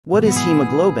What is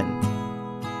hemoglobin?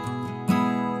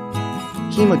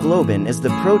 Hemoglobin is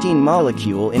the protein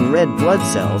molecule in red blood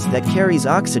cells that carries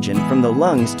oxygen from the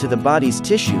lungs to the body's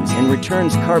tissues and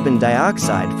returns carbon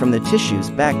dioxide from the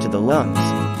tissues back to the lungs.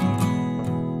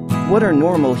 What are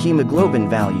normal hemoglobin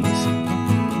values?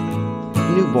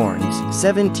 Newborns,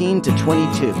 17 to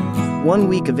 22. 1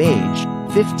 week of age,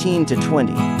 15 to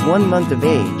 20. 1 month of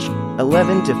age,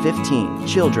 11 to 15.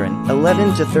 Children,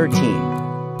 11 to 13.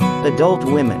 Adult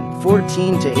women,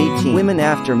 14 to 18. Women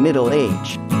after middle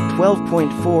age,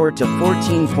 12.4 to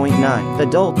 14.9.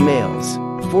 Adult males,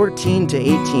 14 to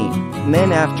 18.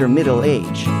 Men after middle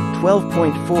age,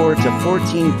 12.4 to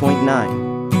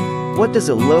 14.9. What does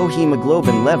a low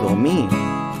hemoglobin level mean?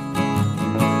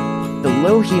 The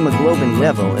low hemoglobin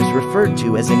level is referred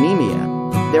to as anemia.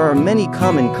 There are many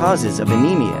common causes of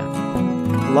anemia.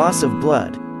 Loss of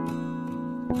blood,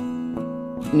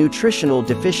 nutritional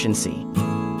deficiency,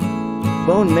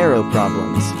 bone marrow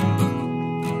problems,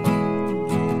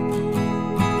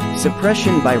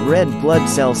 suppression by red blood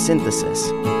cell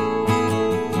synthesis.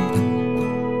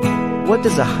 What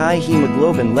does a high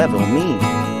hemoglobin level mean?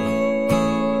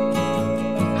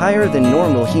 Higher than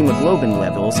normal hemoglobin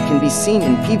levels can be seen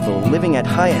in people living at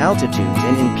high altitudes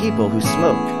and in people who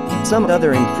smoke. Some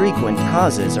other infrequent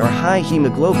causes are high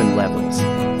hemoglobin levels.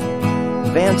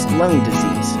 Advanced lung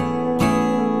disease,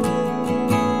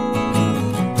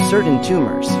 certain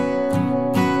tumors,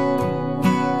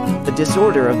 a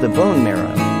disorder of the bone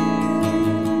marrow.